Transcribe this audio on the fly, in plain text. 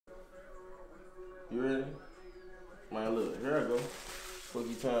You ready? Man, look, here I go. Fuck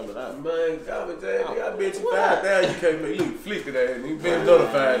you time, but I. Man, God, I bet you 5,000 you can't make. Look, flick to that. You bet another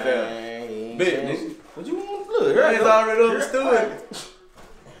 5,000. Bet, nigga. What you want? Look, here it's already understood.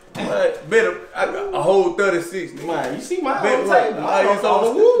 Man, bet a whole 36, nigga. Man, you see my bet table. it's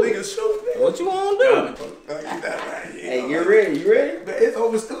overstood. Nigga, shoot, nigga. What you want to do? Hey, you ready? You ready? It's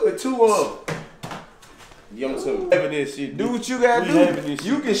overstood. 2 of them. Give them to me. Having this shit. Do what you gotta do.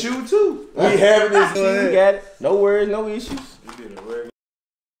 You can shoot too. We having this shit. You got it. No worries, no issues.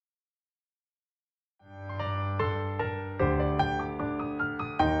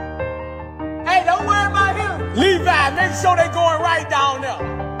 Hey, don't worry about him. Levi, make sure they going right down there.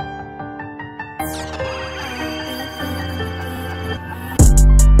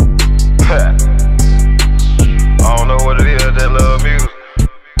 I don't know what it is, that love music.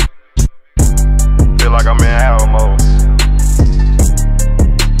 Feel like I'm in house mode.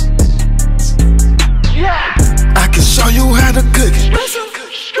 Yeah. I can show you how to cook it.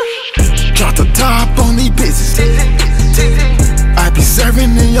 Drop the top on these bitches. I be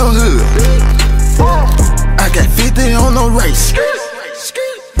serving in your hood. I got 50 on the race.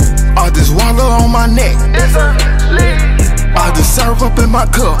 All this water on my neck. All this syrup up in my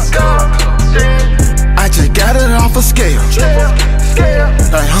cup. I just got it off a scale.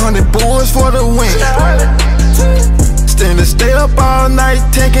 Like 100 boys for the win. Stay up all night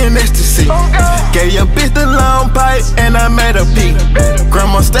taking ecstasy. Gave your bitch the long pipe and I made a beat.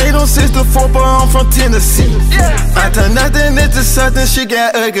 Grandma stayed on 64, but I'm from Tennessee. I turned nothing into something, she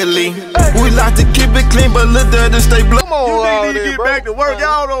got ugly. We like to keep it clean, but look dirty, stay blue. Come on, you need to get back to work.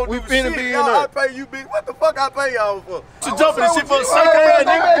 Y'all don't do shit. Be in I there. pay you, bitch. What the fuck I pay y'all for? To jump in this shit for the sake of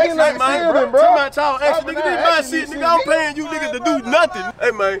nigga. Hey, man, bro. Talking about y'all action, nigga. This my shit, nigga. I'm paying you niggas to do nothing.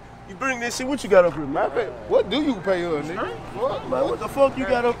 Hey, man. You bring this shit, what you got up here, man? What do you pay her, nigga? What, man, what the fuck you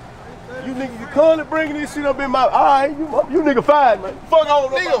got up? You niggas, you currently bringing this shit up in my. Alright, you nigga fine, man. Fuck on,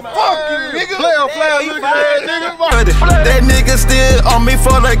 nigga. Fuck you, nigga. Player, looking ass nigga. That nigga still on me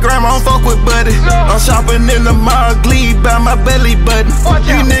for that gram, I don't fuck with buddy. I'm shopping in the mall, glee by my belly button.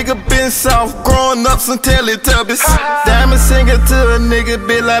 You nigga been soft, growing up some Teletubbies. Diamond singer to a nigga,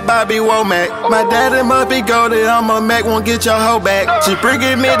 bit like Bobby Womack. My daddy must be goated, I'm a Mac, won't get your hoe back. She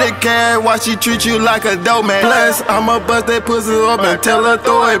bringing me the cash, why she treat you like a dope man. Plus, I'ma bust that pussy up and tell her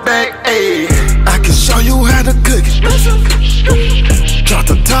throw it back. Ayy, I can show you how to cook it. Drop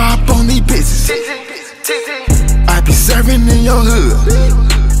the top on these bitches. I be serving in your hood.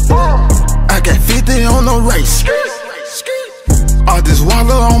 I got 50 on the race. All this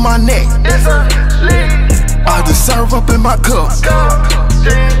water on my neck. All this syrup up in my cup.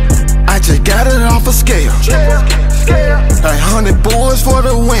 I just got it off a scale. Like 100 boys for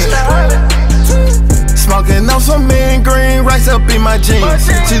the win. Smoking on some mean green rice up in my jeans.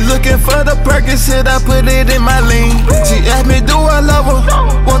 She looking for the Percocet, I put it in my lean. She asked me, do I love her?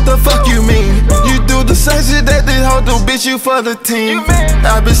 What the fuck you mean? You do the same shit that this hoe do, bitch, you for the team.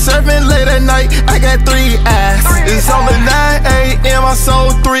 I been serving late at night, I got 3 eyes. It's only 9 a.m., I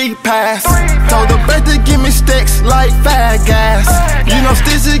sold 3 pies. Told the bank to give me stacks like 5 guys. You know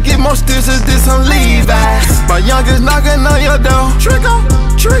stitches get more stitches than some Levi's. My youngest knocking on your door. Trick or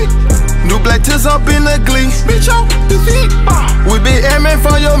treat. New black tips up in the glee. Bitch on the feet. We been aiming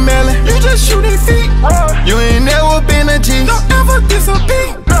for your melon. You just shooting feet. You ain't never been a G. Don't ever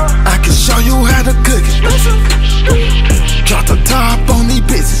disappear. I can show you how to cook it. Drop the top on these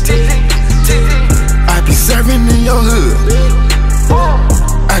bitches. I be serving in your hood.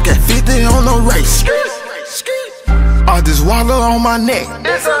 I got 50 on the race. All this water on my neck.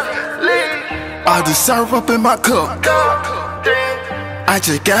 All this syrup up in my cup. I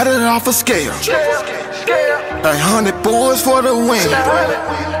just got it off a scale. Like 100 boys for the win.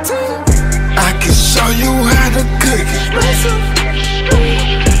 I can show you how to cook it.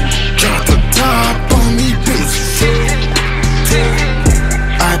 Drop the top on these bitches.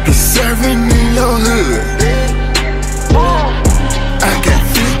 I be serving in your hood. I got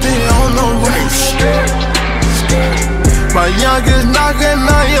 50 on the race. My youngest knocking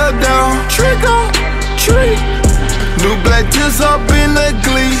on your door. Trick or treat. New black tips up in the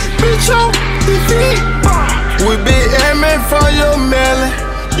glee. Bitch on the feet. We been aiming for your melon.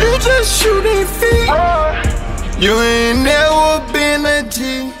 You just shooting feet. You ain't never been a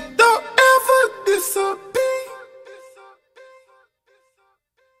G.